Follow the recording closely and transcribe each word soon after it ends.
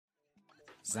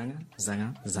Zanga,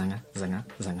 zanga, zanga, zanga,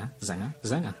 zanga, zanga,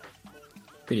 zanga.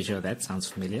 Pretty sure that sounds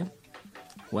familiar.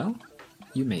 Well,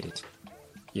 you made it.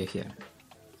 You're here.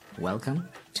 Welcome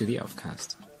to the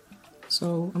Offcast.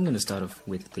 So I'm going to start off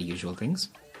with the usual things.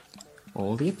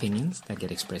 All the opinions that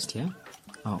get expressed here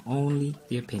are only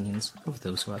the opinions of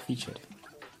those who are featured.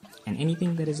 And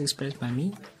anything that is expressed by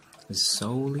me is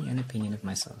solely an opinion of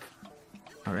myself.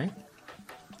 Alright?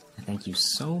 Thank you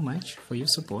so much for your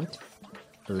support.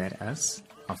 Let us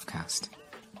Offcast.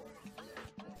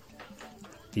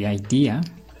 The idea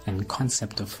and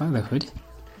concept of fatherhood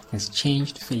has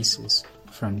changed faces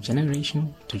from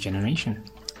generation to generation.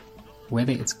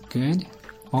 Whether it's good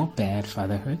or bad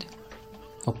fatherhood,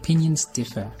 opinions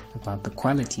differ about the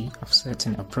quality of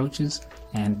certain approaches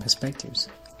and perspectives.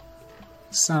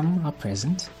 Some are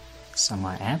present, some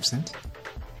are absent,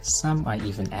 some are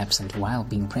even absent while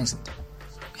being present.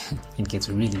 It gets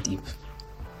really deep.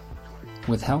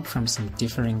 With help from some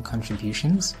differing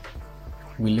contributions,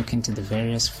 we look into the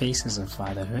various phases of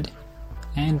fatherhood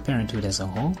and parenthood as a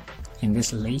whole in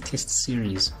this latest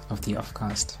series of the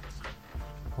Offcast.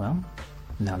 Well,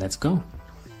 now let's go.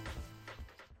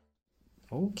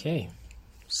 Okay,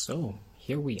 so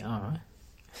here we are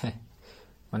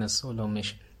on a solo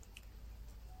mission.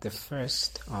 The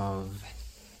first of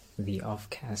the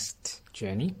Offcast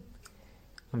journey.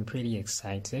 I'm pretty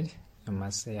excited. I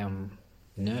must say I'm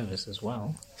nervous as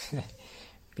well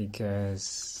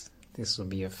because this will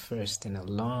be a first in a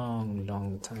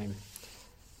long time.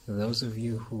 For those of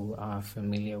you who are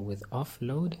familiar with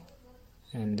Offload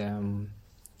and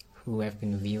who have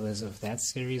been viewers of that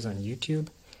series on YouTube,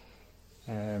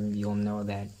 you'll know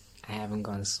that I haven't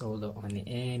gone solo on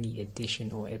any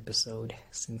edition or episode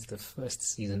since the first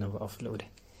season of Offload.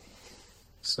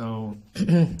 So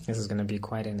this is going to be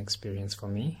quite an experience for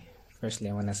me. Firstly,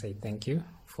 I want to say thank you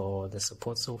for the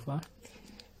support so far.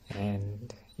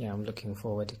 And yeah, I'm looking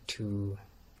forward to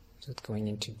just going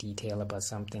into detail about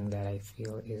something that I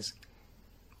feel is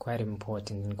quite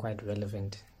important and quite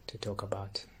relevant to talk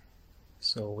about.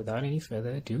 So without any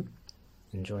further ado,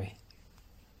 enjoy.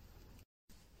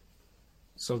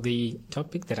 So the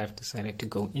topic that I've decided to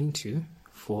go into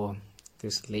for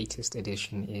this latest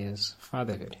edition is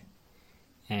fatherhood,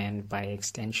 and by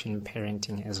extension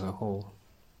parenting as a whole.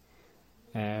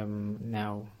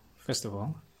 Now, first of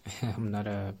all, I'm not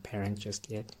a parent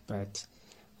just yet, but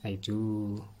I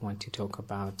do want to talk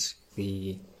about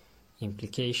the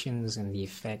implications and the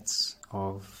effects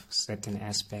of certain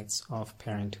aspects of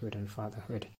parenthood and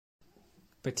fatherhood,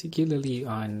 particularly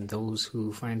on those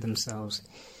who find themselves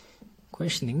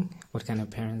questioning what kind of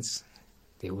parents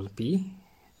they will be,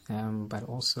 but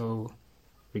also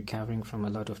recovering from a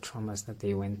lot of traumas that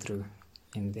they went through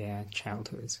in their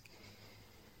childhoods.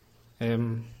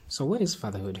 So what is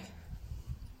fatherhood?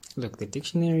 Look, the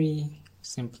dictionary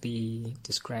simply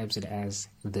describes it as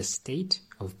the state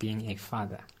of being a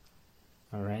father.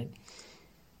 Alright?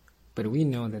 But we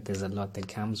know that there's a lot that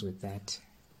comes with that,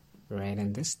 right?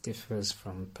 And this differs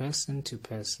from person to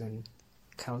person,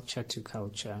 culture to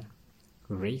culture,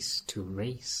 race to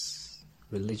race,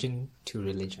 religion to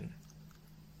religion.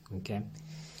 Okay?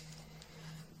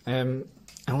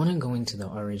 I want to go into the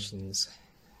origins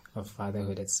of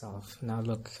fatherhood itself. Now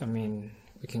look, I mean,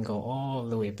 we can go all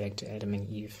the way back to Adam and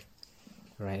Eve,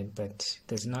 right? But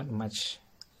there's not much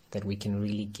that we can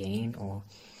really gain or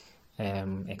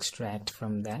extract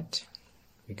from that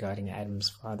regarding Adam's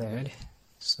fatherhood.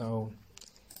 So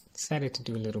I decided to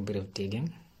do a little bit of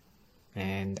digging,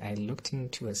 and I looked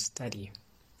into a study,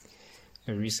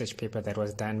 a research paper that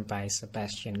was done by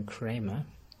Sebastian Kramer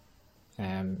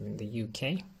in the UK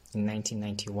in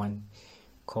 1991,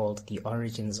 called The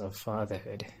Origins of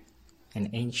Fatherhood, an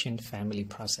Ancient Family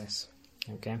Process.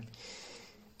 Okay?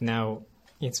 Now,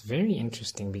 it's very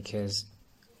interesting because,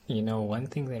 you know, one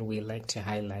thing that we like to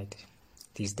highlight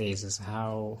these days is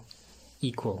how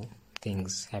equal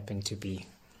things happen to be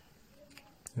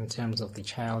in terms of the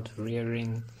child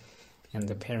rearing and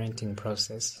the parenting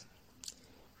process.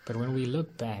 But when we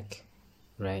look back,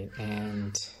 right,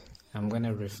 and I'm going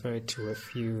to refer to a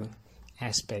few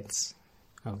aspects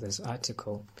of this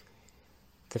article.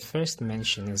 The first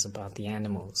mention is about the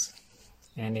animals,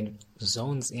 and it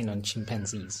zones in on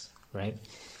chimpanzees, right?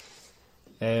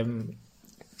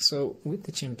 So with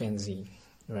the chimpanzee,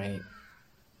 right,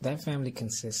 that family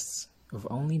consists of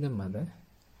only the mother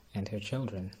and her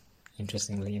children,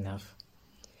 interestingly enough.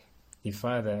 The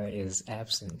father is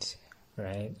absent,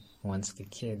 right, once the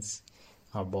kids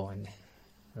are born,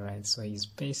 right? So he's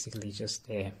basically just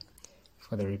there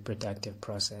for the reproductive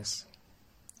process.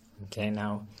 Okay,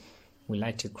 now we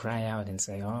like to cry out and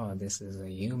say, oh, this is a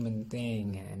human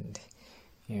thing, and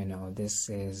This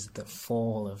is the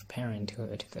fall of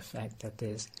parenthood, the fact that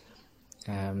there's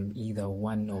either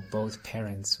one or both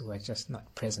parents who are just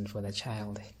not present for the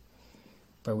child.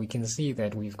 But we can see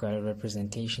that we've got a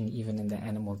representation even in the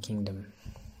animal kingdom.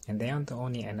 And they aren't the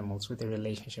only animals with a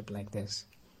relationship like this.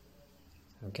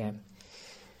 Okay?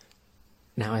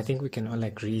 Now, I think we can all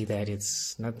agree that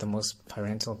it's not the most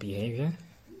parental behavior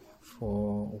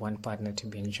for one partner to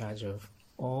be in charge of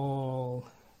all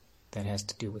that has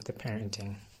to do with the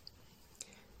parenting.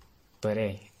 But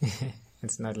hey,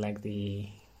 it's not like the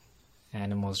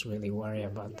animals really worry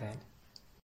about that.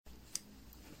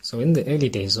 So in the early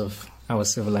days of our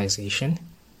civilization,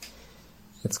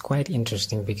 it's quite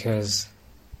interesting because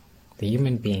the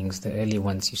human beings, the early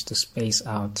ones, used to space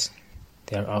out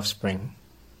their offspring,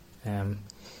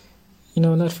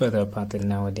 not further apart than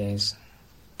nowadays,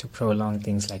 to prolong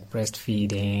things like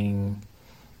breastfeeding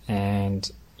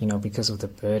and, because of the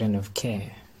burden of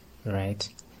care, right?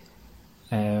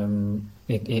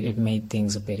 It made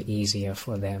things a bit easier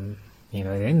for them. They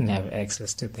didn't have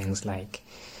access to things like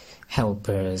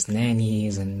helpers,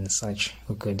 nannies, and such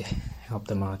who could help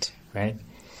them out, right?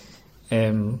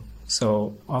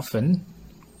 So often,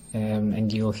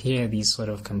 and you'll hear these sort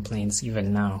of complaints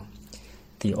even now,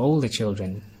 the older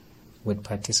children would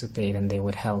participate and they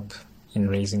would help in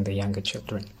raising the younger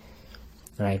children,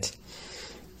 right?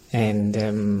 And,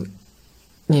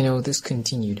 this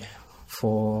continued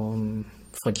for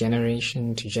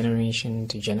generation to generation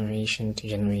to generation to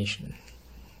generation,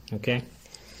 okay?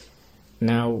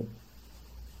 Now,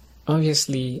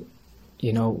 obviously,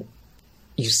 you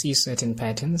see certain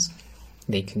patterns,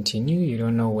 they continue, you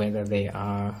don't know whether they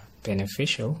are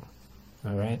beneficial,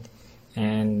 all right?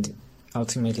 And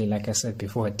ultimately, like I said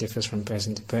before, it differs from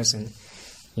person to person.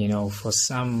 For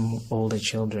some older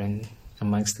children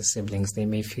amongst the siblings, they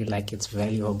may feel like it's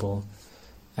valuable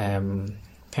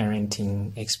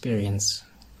parenting experience,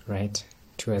 right,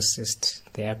 to assist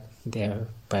their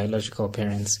biological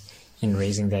parents in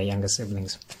raising their younger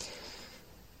siblings.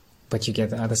 But you get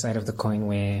the other side of the coin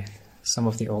where some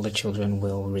of the older children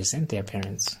will resent their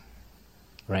parents,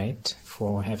 right,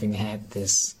 for having had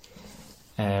this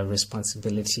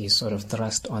responsibility sort of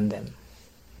thrust on them.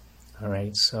 All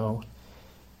right, so,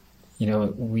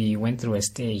 we went through a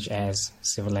stage as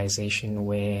civilization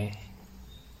where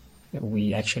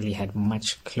we actually had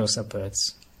much closer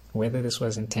births. Whether this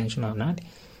was intentional or not,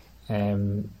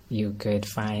 you could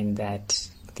find that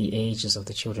the ages of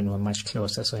the children were much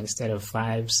closer. So instead of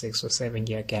 5, 6, or 7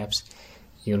 year gaps,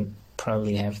 you'll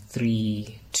probably have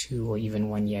 3, 2, or even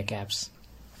 1 year gaps,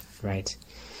 right?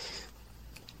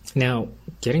 Now,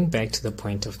 getting back to the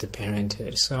point of the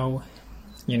parenthood. So,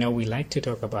 we like to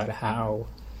talk about how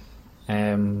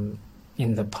in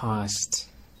the past,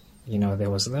 there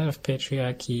was a lot of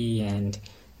patriarchy, and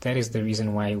that is the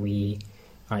reason why we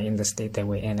are in the state that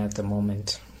we're in at the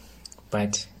moment.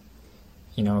 But,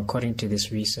 according to this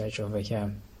research over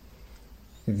here,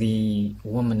 the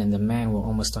woman and the man were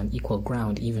almost on equal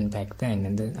ground even back then.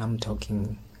 And then I'm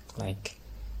talking like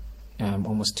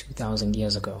almost 2,000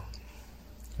 years ago,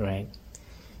 right?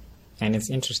 And it's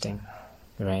interesting,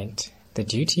 right? The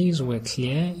duties were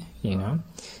clear,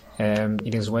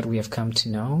 it is what we have come to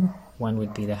know. One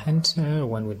would be the hunter,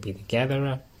 one would be the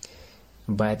gatherer,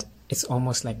 but it's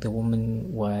almost like the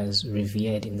woman was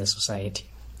revered in the society,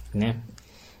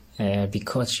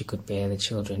 because she could bear the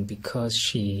children, because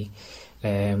she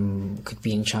could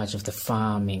be in charge of the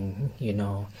farming, be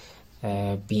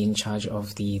in charge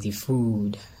of the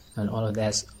food and all of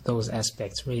those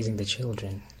aspects, raising the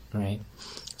children, right?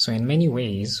 So in many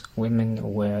ways,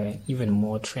 women were even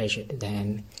more treasured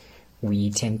than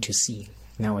we tend to see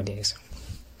nowadays.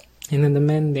 And then the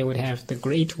men, they would have the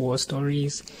great war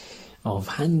stories of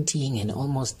hunting and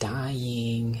almost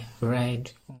dying,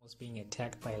 right? Almost being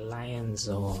attacked by lions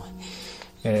or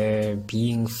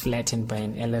being flattened by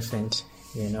an elephant,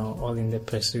 all in the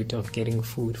pursuit of getting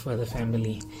food for the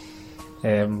family.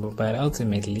 But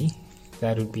ultimately,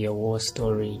 that would be a war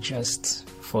story just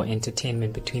for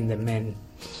entertainment between the men.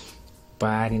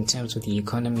 But in terms of the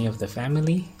economy of the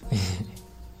family,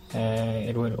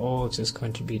 it would all just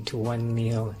contribute to one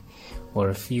meal or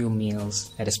a few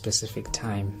meals at a specific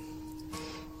time.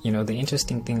 The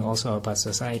interesting thing also about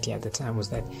society at the time was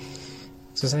that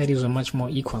societies were much more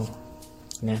equal.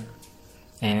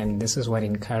 And this is what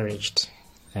encouraged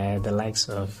the likes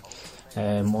of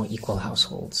more equal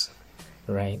households,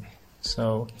 right?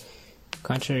 So,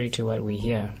 contrary to what we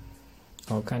hear,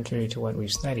 or contrary to what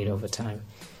we've studied over time,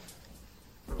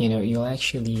 you'll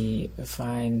actually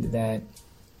find that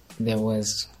there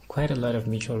was quite a lot of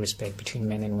mutual respect between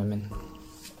men and women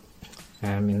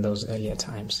in those earlier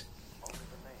times,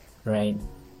 right?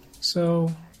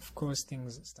 So, of course,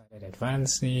 things started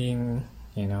advancing.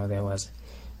 There was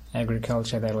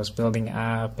agriculture that was building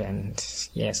up, and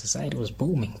yeah, society was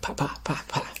booming. Pa pa pa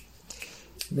pa.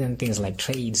 Then things like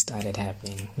trade started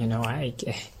happening.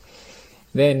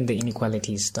 Then the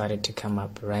inequalities started to come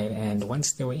up, right? And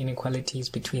once there were inequalities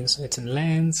between certain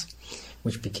lands,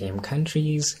 which became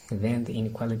countries, then the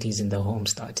inequalities in the home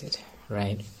started,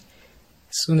 right?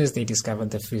 As soon as they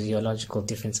discovered the physiological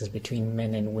differences between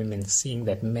men and women, seeing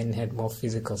that men had more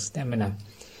physical stamina,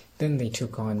 then they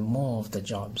took on more of the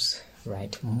jobs,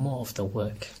 right? More of the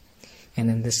work. And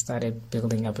then this started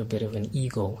building up a bit of an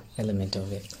ego element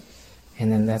of it.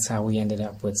 And then that's how we ended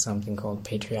up with something called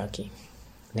patriarchy.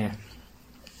 Now,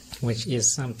 which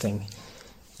is something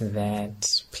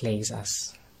that plagues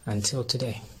us until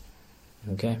today.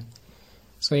 Okay?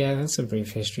 So yeah, that's a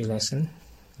brief history lesson.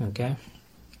 Okay?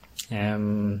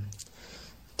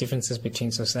 Differences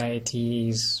between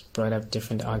societies brought up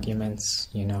different arguments,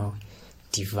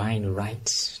 divine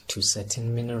right to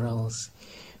certain minerals,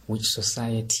 which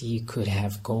society could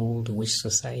have gold, which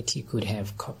society could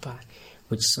have copper,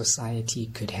 which society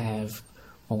could have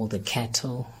all the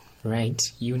cattle,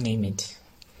 right? You name it.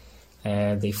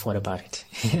 They fought about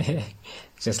it,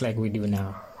 just like we do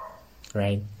now,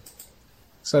 right?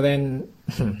 So then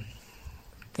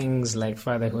things like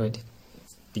fatherhood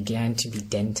began to be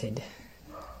dented,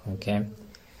 okay?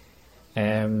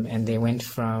 And they went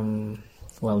from,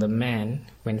 the man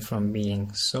went from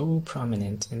being so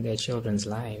prominent in their children's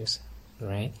lives,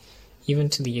 right? Even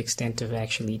to the extent of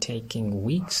actually taking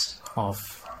weeks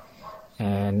off,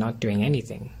 not doing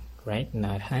anything, right?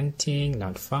 Not hunting,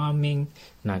 not farming,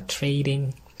 not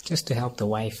trading, just to help the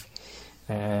wife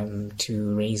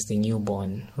to raise the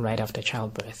newborn right after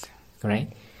childbirth,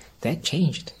 right? That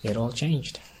changed. It all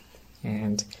changed.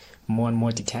 And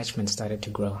more detachment started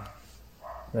to grow,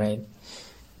 right?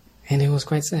 And it was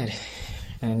quite sad.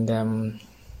 And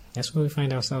that's where we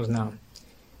find ourselves now.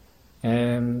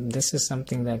 This is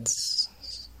something that's,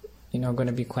 going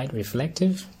to be quite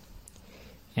reflective.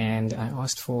 And I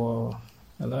asked for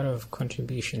a lot of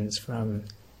contributions from,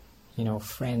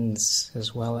 friends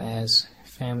as well as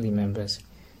family members,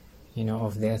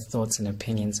 of their thoughts and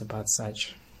opinions about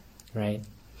such, right?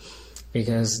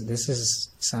 Because this is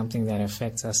something that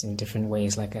affects us in different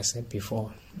ways, like I said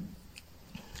before,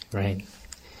 right?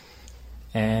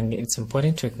 And it's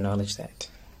important to acknowledge that,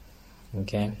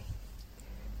 okay?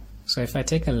 So if I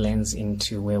take a lens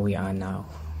into where we are now,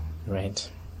 right?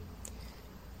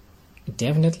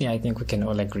 Definitely, I think we can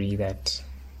all agree that,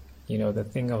 the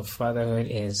thing of fatherhood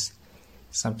is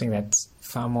something that's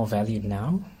far more valued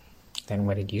now than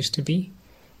what it used to be.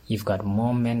 You've got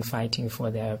more men fighting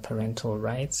for their parental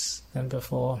rights than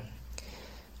before.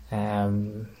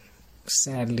 Sadly,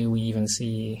 we even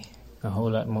see a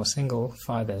whole lot more single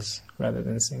fathers rather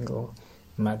than single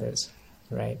mothers,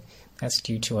 right? That's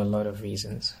due to a lot of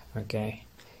reasons, okay?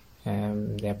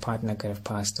 Their partner could have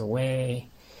passed away.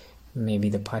 Maybe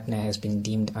the partner has been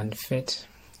deemed unfit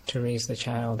to raise the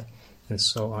child, and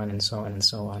so on and so on and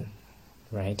so on,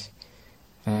 right?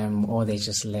 Or they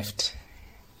just left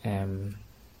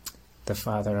the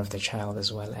father of the child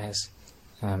as well as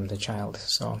the child.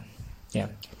 So, yeah,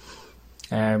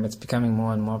 it's becoming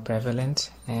more and more prevalent,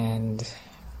 and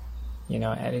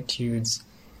attitudes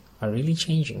are really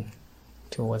changing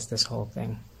towards this whole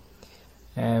thing.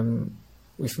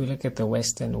 If we look at the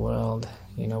Western world,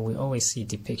 we always see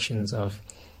depictions of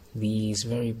these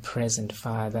very present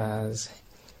fathers,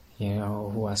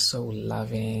 who are so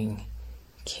loving,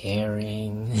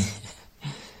 caring.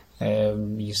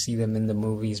 You see them in the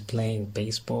movies playing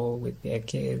baseball with their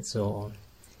kids or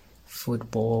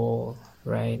football,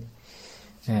 right?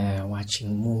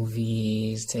 Watching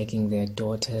movies, taking their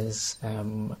daughters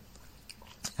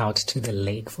out to the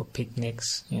lake for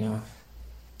picnics, and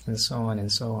so on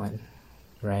and so on,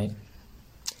 right?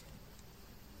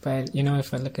 But,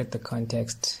 if I look at the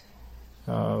context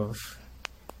of,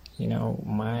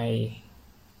 my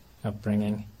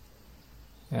upbringing,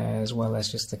 as well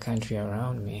as just the country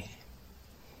around me,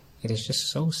 it is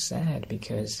just so sad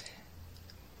because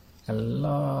a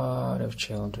lot of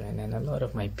children and a lot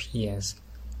of my peers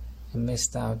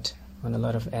missed out on a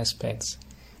lot of aspects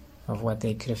of what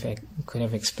they could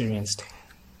have experienced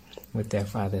with their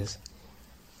fathers,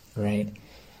 right?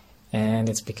 And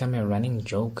it's become a running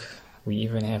joke. We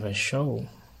even have a show,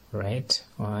 right,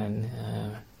 on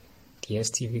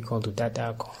DSTV called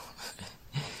Utatako,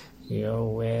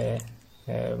 where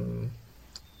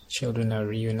children are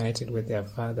reunited with their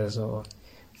fathers, or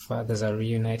fathers are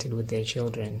reunited with their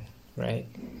children, right?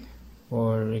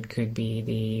 Or it could be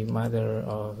the mother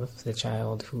of the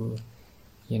child who,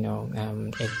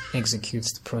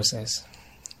 executes the process,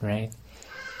 right?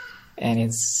 And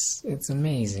it's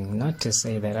amazing. Not to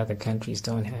say that other countries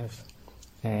don't have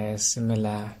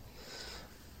similar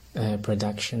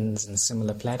productions and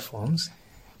similar platforms,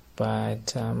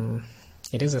 but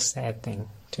it is a sad thing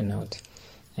to note.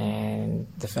 And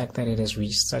the fact that it has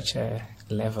reached such a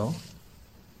level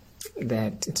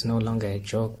that it's no longer a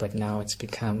joke, but now it's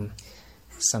become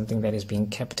something that is being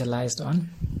capitalized on,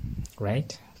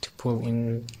 right? To pull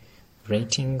in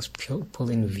ratings, pull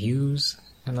in views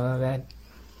and all of that.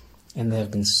 And there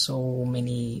have been so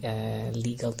many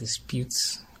legal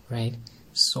disputes, right?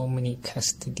 So many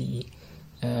custody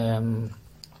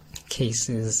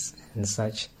cases and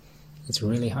such. It's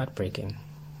really heartbreaking,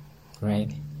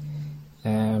 right?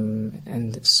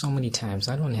 And so many times,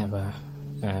 I don't have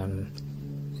an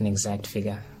exact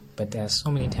figure, but there are so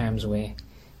many times where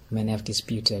men have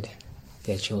disputed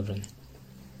their children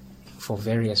for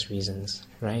various reasons,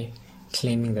 right?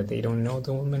 Claiming that they don't know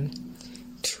the woman,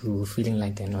 to feeling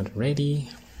like they're not ready,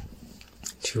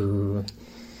 to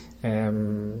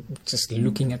just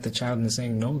looking at the child and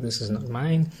saying, no, this is not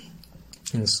mine,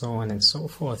 and so on and so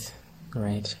forth,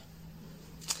 right?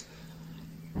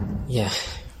 Yeah,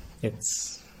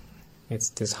 it's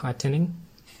disheartening,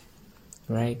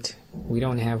 right? We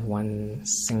don't have one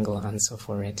single answer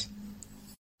for it.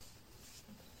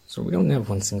 So we don't have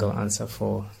one single answer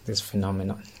for this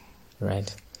phenomenon,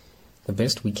 right? The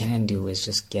best we can do is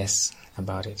just guess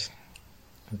about it,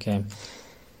 okay?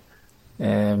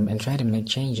 And try to make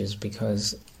changes,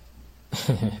 because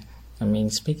I mean,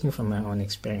 speaking from my own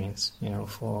experience,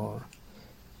 from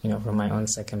my own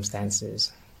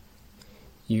circumstances,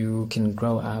 you can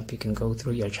grow up, you can go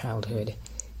through your childhood,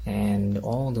 and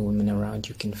all the women around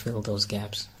you can fill those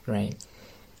gaps, right?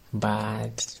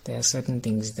 But there are certain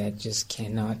things that just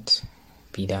cannot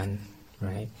be done,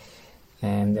 right?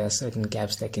 And there are certain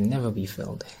gaps that can never be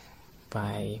filled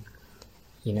by,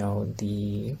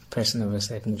 the person of a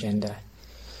certain gender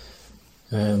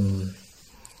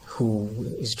who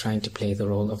is trying to play the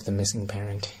role of the missing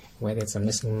parent, whether it's a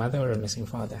missing mother or a missing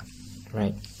father,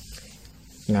 right?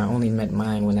 I only met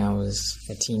mine when I was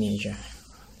a teenager,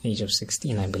 age of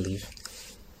 16, I believe.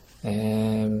 I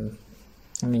mean,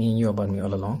 he knew about me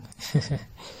all along,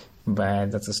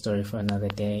 but that's a story for another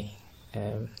day.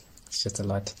 It's just a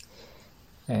lot.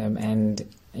 And,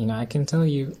 I can tell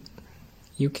you,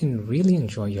 you can really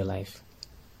enjoy your life.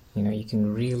 You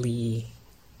can really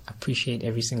appreciate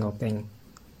every single thing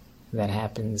that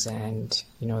happens, and,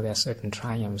 there are certain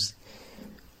triumphs.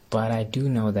 But I do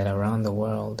know that around the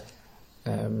world,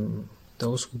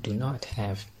 those who do not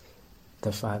have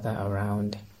the father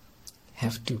around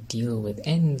have to deal with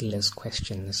endless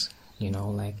questions,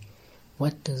 like,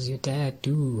 what does your dad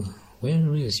do?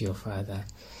 Where is your father?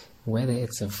 Whether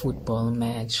it's a football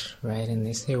match, right, and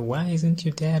they say, why isn't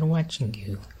your dad watching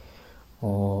you?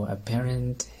 Or a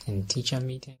parent and teacher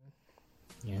meeting,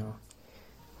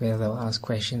 where they'll ask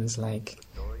questions like,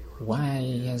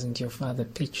 why hasn't your father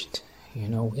pitched?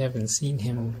 We haven't seen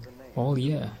him all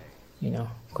year,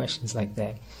 questions like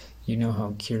that.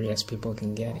 How curious people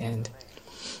can get. And,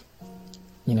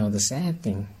 the sad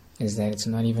thing is that it's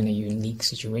not even a unique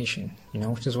situation,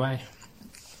 which is why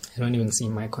I don't even see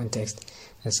my context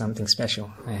as something special.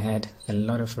 I had a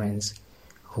lot of friends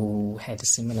who had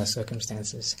similar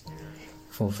circumstances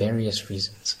for various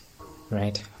reasons,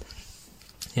 right?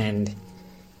 And,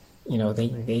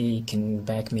 they can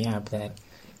back me up that,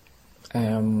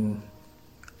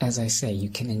 as I say, you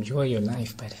can enjoy your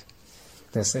life, but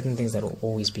there are certain things that will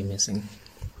always be missing,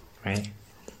 right?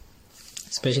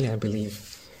 Especially, I believe,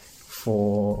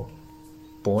 for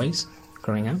boys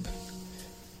growing up,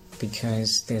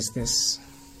 because there's this,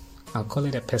 I'll call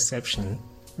it a perception,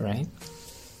 right?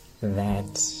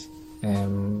 That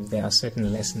there are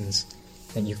certain lessons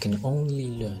that you can only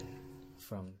learn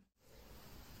from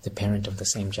the parent of the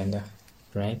same gender,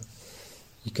 right?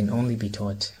 You can only be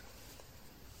taught,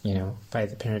 by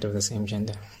the parent of the same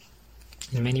gender.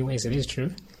 In many ways it is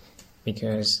true,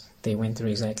 because they went through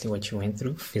exactly what you went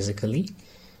through physically,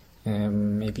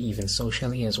 maybe even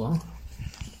socially as well.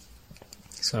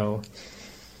 So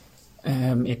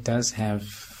it does have,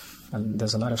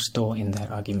 there's a lot of store in that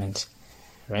argument,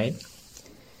 right?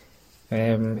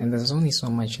 And there's only so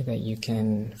much that you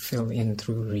can fill in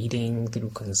through reading,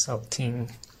 through consulting,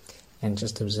 and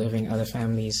just observing other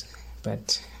families.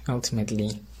 But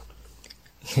ultimately,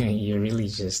 you're really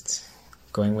just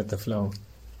going with the flow,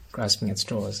 grasping at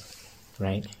straws,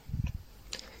 right?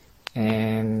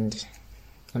 And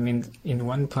I mean, in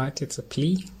one part, it's a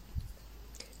plea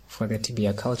for there to be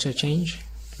a culture change,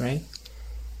 right?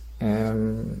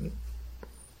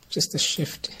 Just a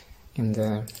shift in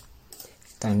the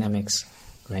dynamics,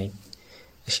 right?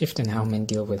 a shift in how men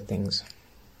deal with things,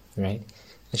 right?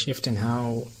 A shift in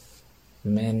how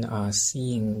men are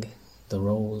seeing the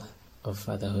role of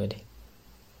fatherhood,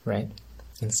 right?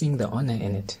 And seeing the honor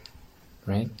in it,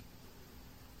 right?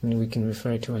 I mean, we can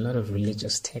refer to a lot of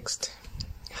religious text,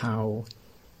 how,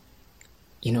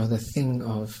 the thing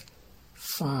of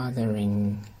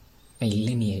fathering a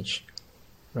lineage,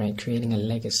 right? Creating a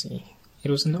legacy. It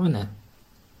was an honor,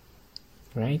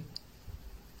 right?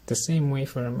 The same way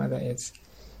for a mother, it's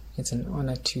an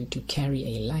honor to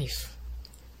carry a life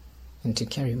and to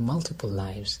carry multiple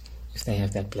lives if they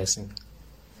have that blessing.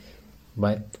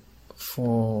 But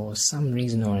for some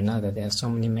reason or another, there are so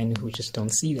many men who just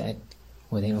don't see that,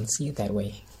 or they don't see it that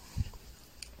way.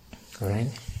 All right?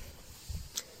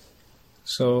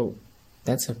 So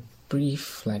that's a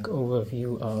brief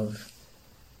overview of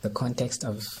the context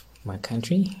of my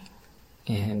country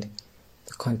and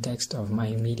the context of my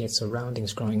immediate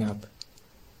surroundings growing up.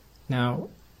 Now,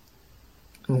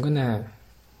 I'm gonna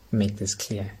make this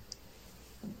clear.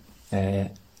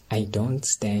 I don't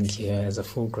stand here as a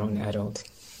full-grown adult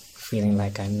feeling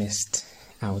like I missed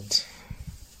out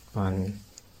on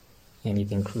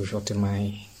anything crucial to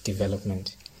my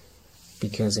development,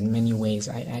 because in many ways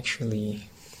I actually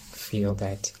feel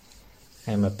that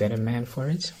I'm a better man for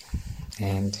it,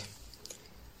 and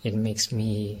it makes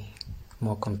me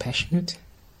more compassionate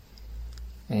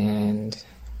and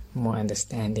more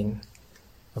understanding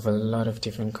of a lot of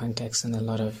different contexts and a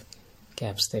lot of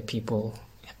gaps that people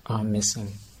are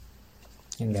missing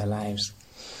in their lives.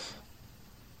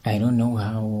 I don't know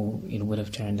how it would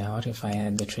have turned out if I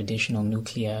had the traditional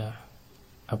nuclear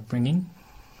upbringing.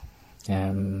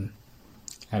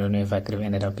 I don't know if I could have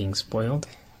ended up being spoiled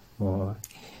or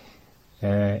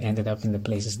ended up in the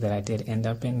places that I did end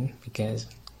up in, because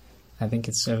I think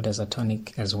it served as a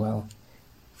tonic as well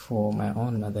for my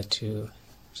own mother to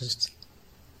just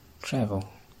travel,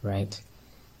 right?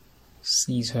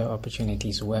 Seize her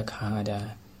opportunities, work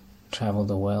harder, travel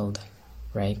the world,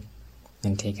 right?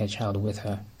 And take her child with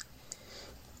her.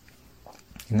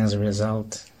 And as a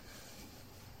result,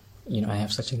 I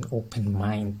have such an open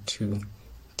mind to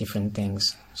different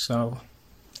things. So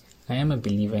I am a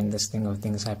believer in this thing of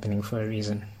things happening for a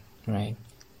reason, right?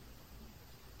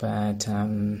 But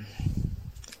I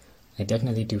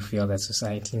definitely do feel that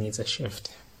society needs a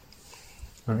shift.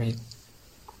 All right.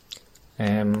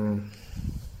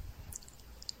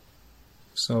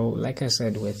 So, like I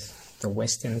said, with the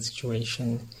Western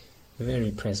situation,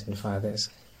 very present fathers.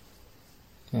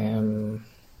 I'm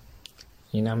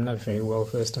not very well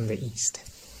versed on the East,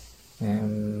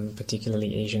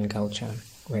 particularly Asian culture,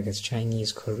 whether it's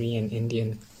Chinese, Korean,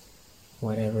 Indian,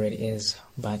 whatever it is.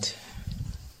 But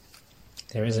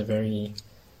there is a very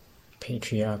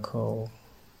patriarchal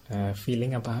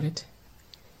feeling about it.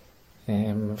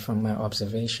 From my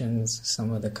observations,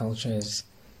 some of the cultures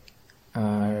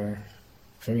are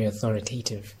very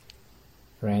authoritative,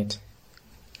 right?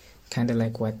 Kind of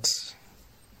like what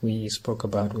we spoke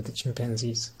about with the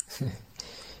chimpanzees,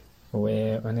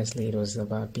 where honestly it was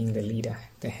about being the leader,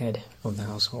 the head of the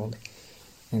household,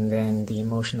 and then the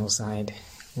emotional side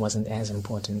wasn't as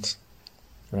important,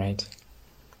 right?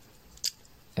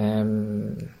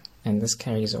 And this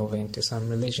carries over into some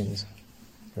religions,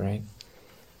 right?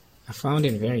 I found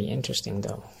it very interesting,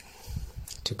 though,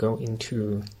 to go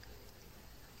into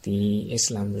the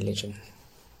Islam religion,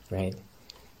 right?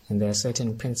 And there are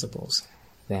certain principles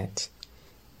that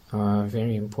are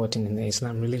very important in the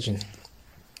Islam religion.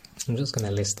 I'm just going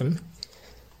to list them.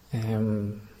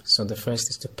 So the first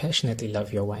is to passionately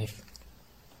love your wife,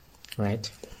 right?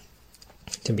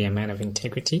 To be a man of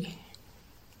integrity,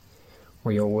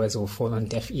 or your words will fall on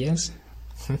deaf ears.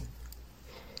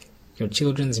 Your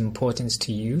children's importance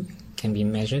to you can be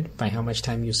measured by how much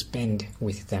time you spend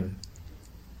with them.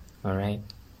 All right?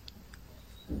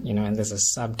 And there's a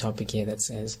subtopic here that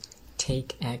says,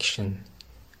 take action.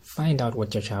 Find out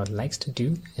what your child likes to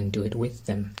do and do it with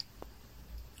them.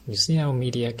 You see how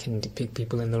media can depict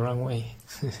people in the wrong way?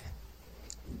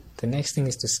 The next thing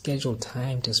is to schedule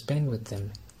time to spend with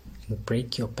them and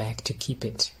break your back to keep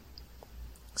it.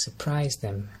 Surprise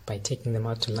them by taking them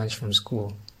out to lunch from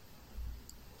school.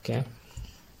 Okay?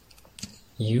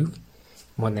 You,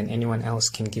 more than anyone else,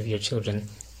 can give your children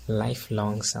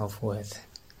lifelong self-worth.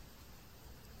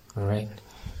 Alright?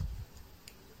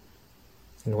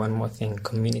 And one more thing,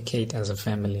 communicate as a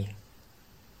family.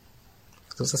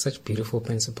 Those are such beautiful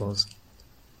principles,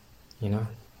 And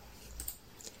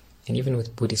even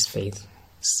with Buddhist faith,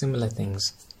 similar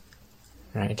things,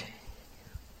 right?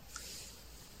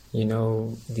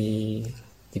 The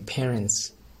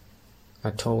parents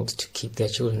are told to keep their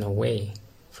children away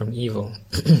from evil.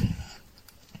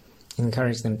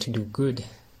 encourage them to do good,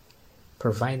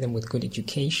 provide them with good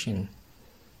education,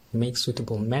 make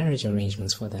suitable marriage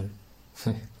arrangements for them,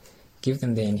 give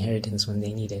them their inheritance when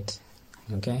they need it.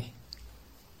 Okay?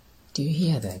 Do you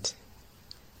hear that?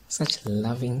 Such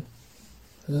loving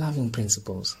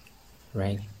principles,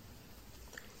 right?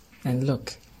 And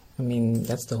look, I mean,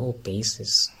 that's the whole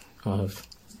basis of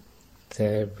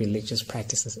the religious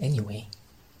practices anyway,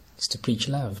 is to preach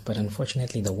love. But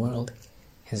unfortunately, the world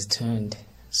has turned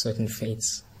certain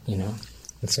faiths, and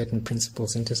certain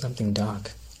principles into something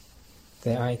dark.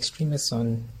 There are extremists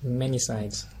on many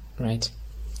sides, right?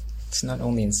 It's not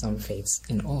only in some faiths,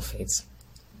 in all faiths,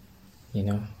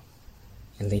 and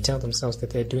they tell themselves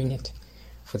that they're doing it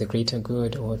for the greater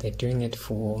good, or they're doing it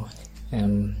for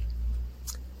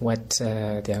what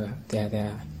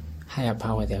their higher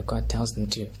power, their God, tells them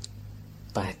to.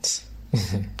 But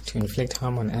to inflict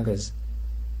harm on others,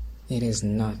 it is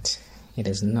not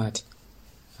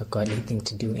a godly thing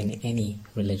to do in any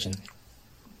religion.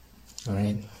 All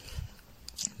right.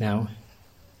 Now,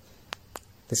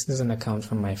 this is an account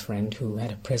from my friend who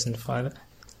had a present father,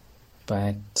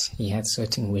 but he had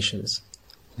certain wishes.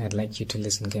 I'd like you to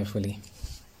listen carefully.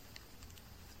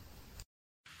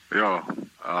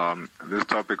 This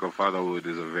topic of fatherhood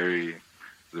is a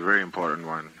very important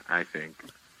one, I think.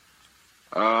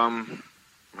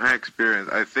 My experience,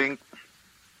 I think,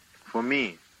 for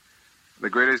me, the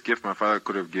greatest gift my father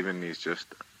could have given me is just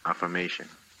affirmation.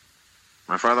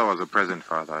 My father was a present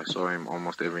father. I saw him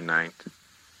almost every night,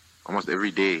 almost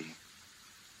every day.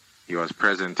 He was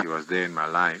present. He was there in my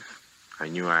life. I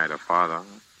knew I had a father.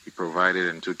 He provided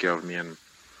and took care of me and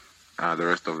the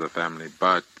rest of the family.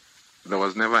 But there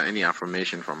was never any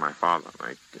affirmation from my father.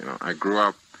 I grew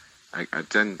up.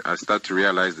 I start to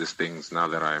realize these things now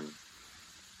that I'm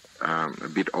a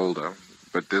bit older.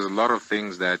 But there's a lot of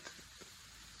things that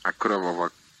I could have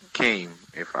overcame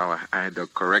if I had the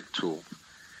correct tool.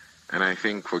 And I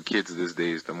think for kids these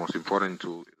days, the most important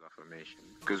tool is affirmation.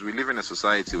 Because we live in a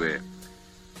society where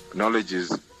knowledge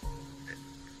is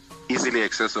easily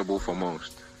accessible for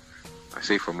most. I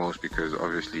say for most because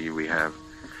obviously we have,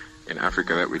 in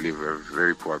Africa that we live, we're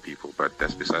very poor people, but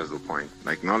that's besides the point.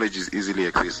 Knowledge is easily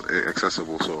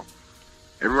accessible, so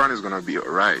everyone is going to be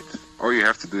alright. All you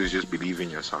have to do is just believe in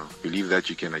yourself. Believe that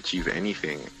you can achieve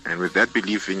anything. And with that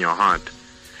belief in your heart,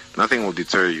 nothing will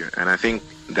deter you. And I think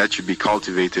that should be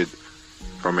cultivated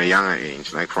from a younger age.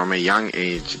 From a young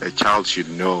age, a child should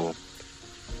know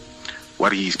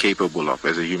what he is capable of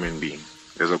as a human being.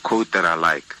 There's a quote that I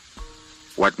like.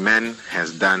 What man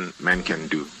has done, man can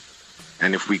do.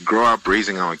 And if we grow up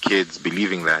raising our kids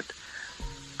believing that,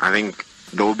 I think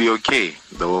they'll be okay.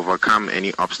 They'll overcome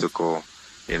any obstacle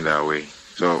in their way.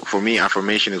 So for me,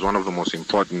 affirmation is one of the most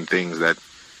important things that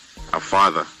a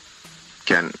father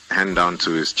can hand down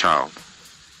to his child.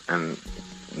 And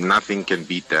nothing can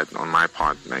beat that on my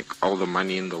part. All the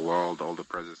money in the world, all the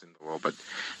presents in the world. But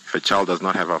if a child does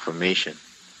not have affirmation,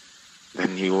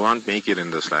 then he won't make it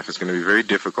in this life. It's going to be very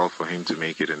difficult for him to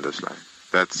make it in this life.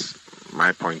 That's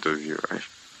my point of view, right?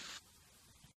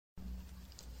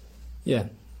 Yeah,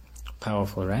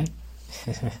 powerful, right?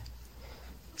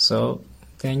 So,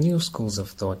 there are new schools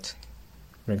of thought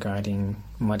regarding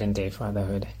modern-day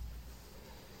fatherhood.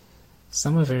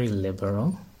 Some are very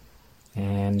liberal,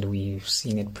 and we've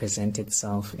seen it present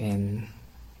itself in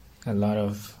a lot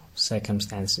of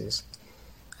circumstances.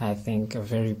 I think a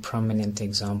very prominent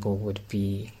example would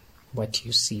be what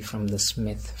you see from the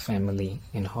Smith family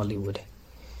in Hollywood.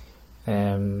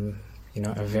 A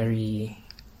very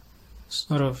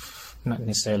sort of, not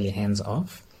necessarily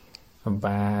hands-off,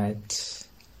 but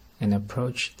an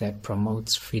approach that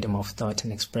promotes freedom of thought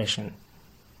and expression,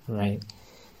 right?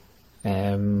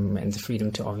 And the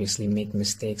freedom to obviously make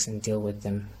mistakes and deal with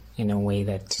them in a way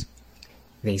that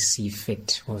they see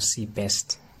fit or see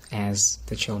best as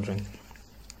the children,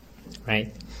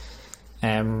 right?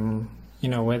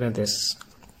 Whether this,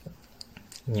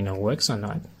 works or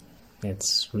not,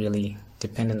 it's really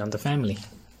dependent on the family,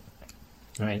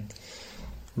 right?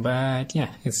 But yeah,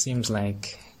 it seems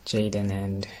like Jaden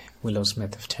and Willow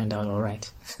Smith have turned out all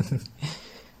right.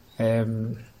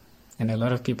 And a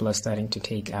lot of people are starting to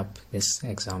take up this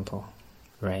example,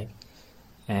 right?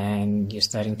 And you're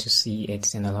starting to see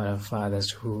it in a lot of fathers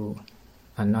who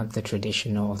are not the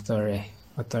traditional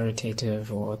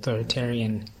authoritative or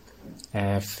authoritarian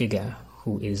figure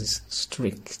who is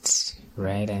strict,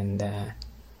 right? And,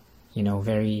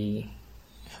 very,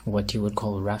 what you would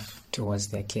call rough towards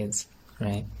their kids,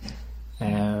 right?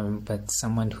 But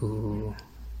someone who,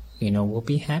 will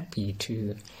be happy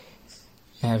to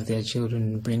have their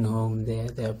children bring home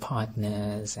their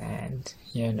partners and,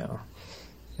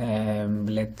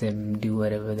 let them do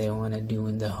whatever they want to do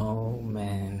in the home,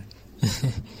 and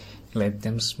let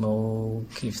them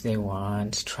smoke if they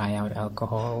want, try out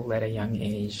alcohol at a young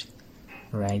age,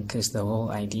 right? Because the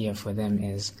whole idea for them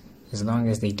is, as long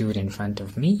as they do it in front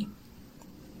of me,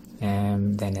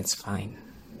 then it's fine.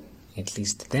 At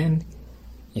least then,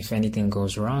 if anything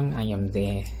goes wrong, I am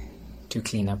there to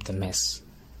clean up the mess,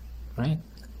 right?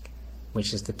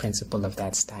 Which is the principle of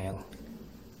that style.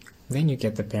 Then you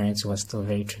get the parents who are still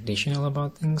very traditional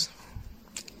about things,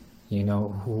 who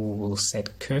will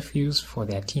set curfews for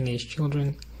their teenage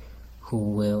children, who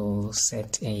will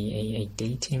set a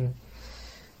dating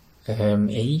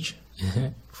age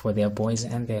for their boys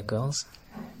and their girls,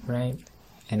 right?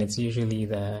 And it's usually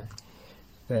the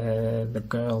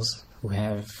girls who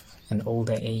have an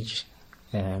older age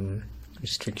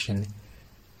restriction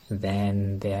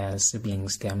than their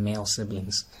siblings, their male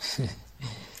siblings.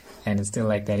 And it's still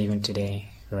like that even today,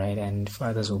 right? And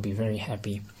fathers will be very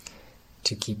happy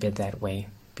to keep it that way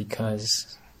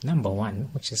because, number one,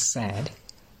 which is sad,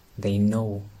 they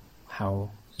know how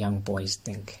young boys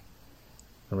think,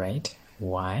 right?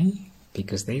 Why?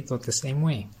 Because they thought the same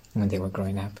way when they were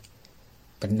growing up.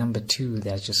 But number two,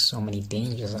 there's just so many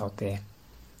dangers out there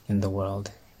in the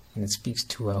world, and it speaks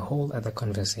to a whole other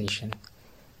conversation,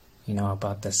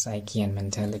 about the psyche and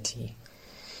mentality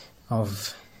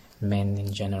of men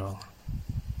in general,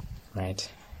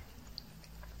 right?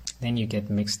 Then you get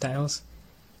mixed styles,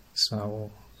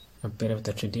 so a bit of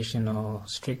the traditional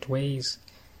strict ways,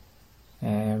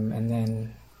 and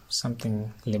then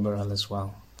something liberal as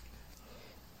well,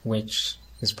 which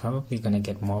is probably going to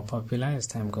get more popular as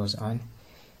time goes on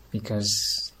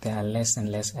because there are less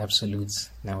and less absolutes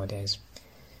nowadays,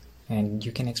 and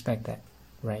you can expect that,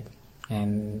 right?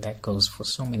 And that goes for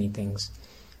so many things,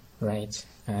 right?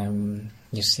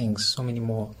 You're seeing so many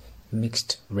more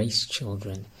mixed race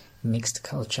children, mixed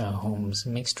culture homes,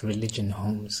 mixed religion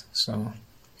homes. So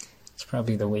it's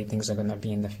probably the way things are going to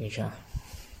be in the future.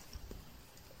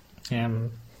 There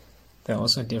are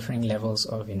also differing levels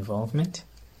of involvement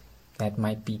that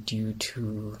might be due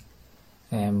to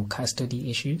custody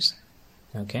issues.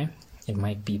 Okay, it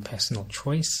might be personal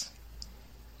choice,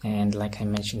 and like I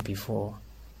mentioned before,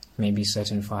 maybe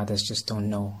certain fathers just don't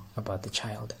know about the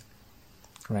child,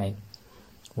 right?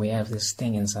 We have this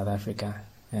thing in South Africa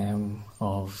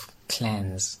of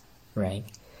clans, right?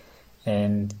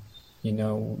 And,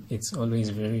 it's always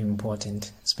very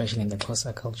important, especially in the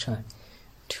Xhosa culture,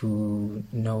 to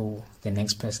know the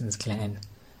next person's clan,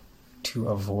 to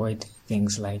avoid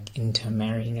things like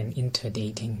intermarrying and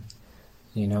interdating.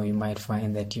 You might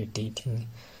find that you're dating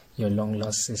your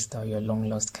long-lost sister or your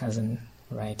long-lost cousin,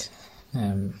 right?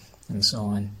 And so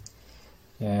on.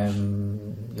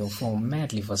 You'll fall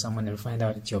madly for someone and find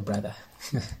out it's your brother.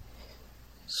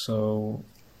 So,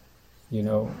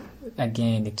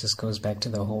 again, it just goes back to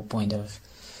the whole point of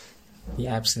the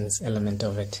absence element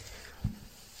of it.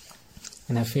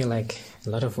 And I feel like a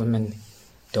lot of women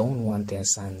don't want their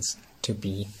sons to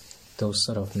be those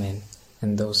sort of men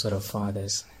and those sort of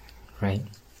fathers, right?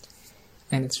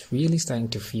 And it's really starting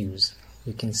to fuse.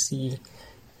 You can see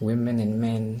women and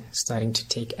men starting to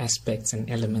take aspects and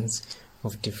elements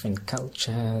of different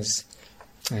cultures,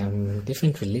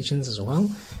 different religions as well,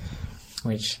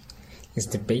 which is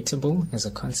debatable as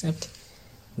a concept,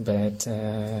 but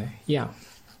yeah.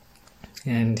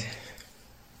 And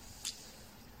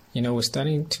we're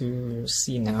starting to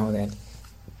see now that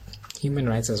human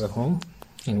rights as a whole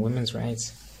and women's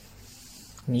rights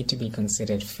need to be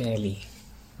considered fairly,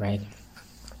 right?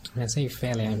 When I say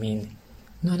fairly, I mean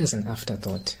not as an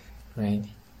afterthought, right?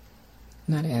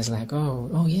 Not as like,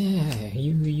 oh yeah,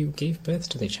 you gave birth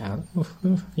to the child.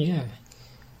 Oh, yeah.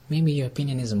 Maybe your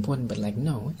opinion is important, but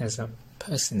no, as a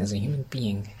person, as a human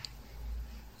being,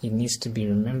 it needs to be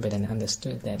remembered and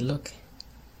understood that, look,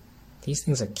 these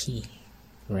things are key,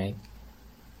 right?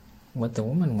 What the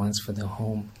woman wants for the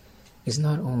home is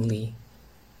not only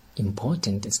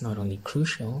important, it's not only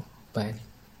crucial, but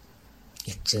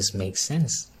it just makes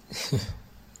sense,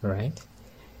 right?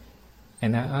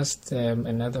 And I asked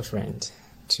another friend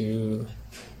to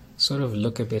sort of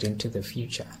look a bit into the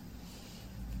future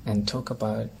and talk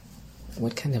about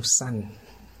what kind of son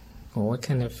or what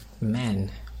kind of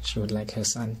man she would like her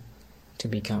son to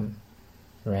become,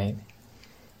 right?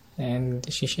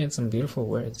 And she shared some beautiful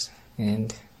words,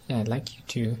 and I'd like you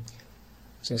to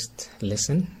just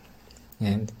listen,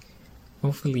 and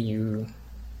hopefully you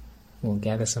will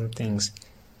gather some things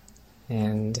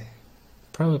and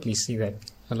probably see that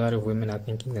a lot of women are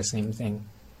thinking the same thing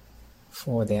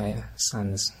for their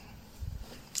sons.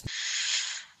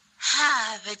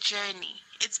 The journey.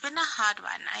 It's been a hard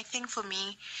one. I think for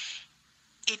me,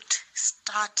 it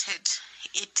started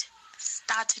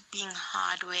being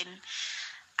hard when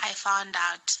I found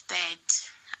out that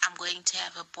I'm going to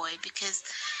have a boy, because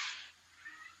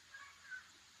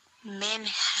men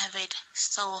have it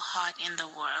so hard in the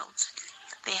world.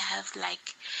 They have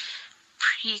like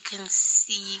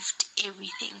preconceived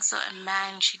everything. So a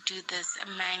man should do this, a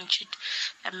man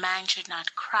should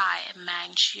not cry, a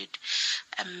man shouldn't,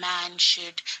 a man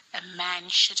should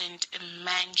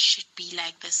be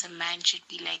like this, a man should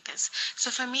be like this. So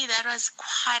for me, that was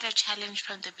quite a challenge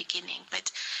from the beginning,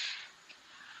 but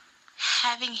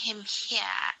having him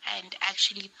here and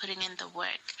actually putting in the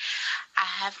work, I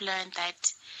have learned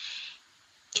that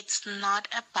it's not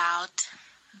about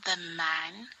the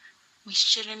man. We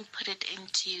shouldn't put it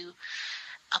into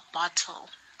a bottle.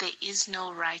 There is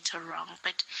no right or wrong,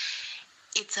 but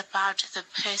it's about the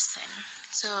person.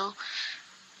 So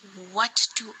what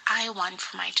do I want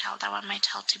for my child? I want my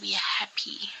child to be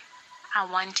happy. I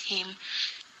want him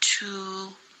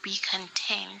to be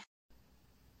content.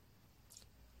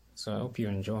 So I hope you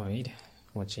enjoyed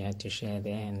what she had to share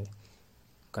there and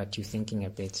got you thinking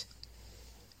a bit.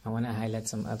 I want to highlight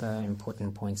some other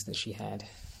important points that she had.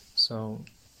 So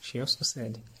she also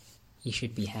said he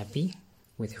should be happy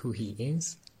with who he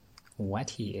is,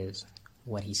 what he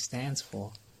stands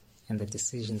for, and the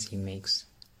decisions he makes.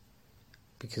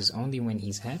 Because only when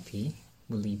he's happy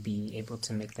will he be able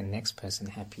to make the next person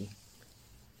happy.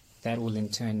 That will in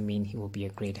turn mean he will be a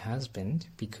great husband,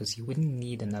 because he wouldn't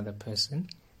need another person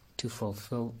to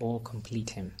fulfill or complete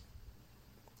him.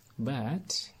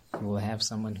 But he will have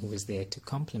someone who is there to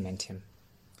complement him.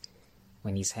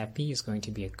 When he's happy, he's going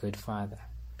to be a good father,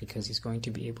 because he's going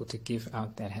to be able to give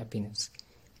out that happiness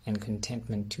and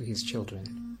contentment to his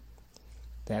children.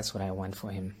 That's what I want for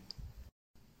him.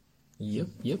 Yep.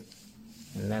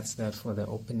 And that's that for the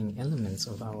opening elements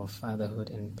of our fatherhood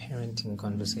and parenting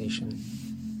conversation.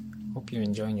 Hope you're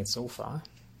enjoying it so far.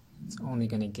 It's only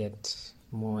going to get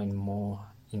more and more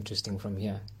interesting from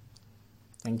here.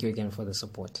 Thank you again for the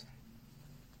support.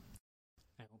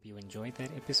 I hope you enjoyed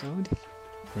that episode.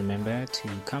 Remember to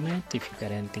comment if you've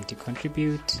got anything to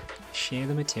contribute, share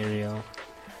the material,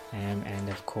 and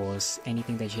of course,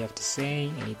 anything that you have to say,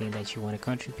 anything that you want to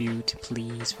contribute,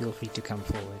 please feel free to come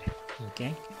forward.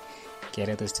 Okay? Get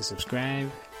others to subscribe,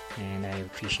 and I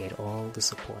appreciate all the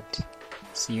support.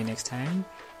 See you next time,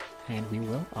 and we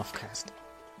will Offcast.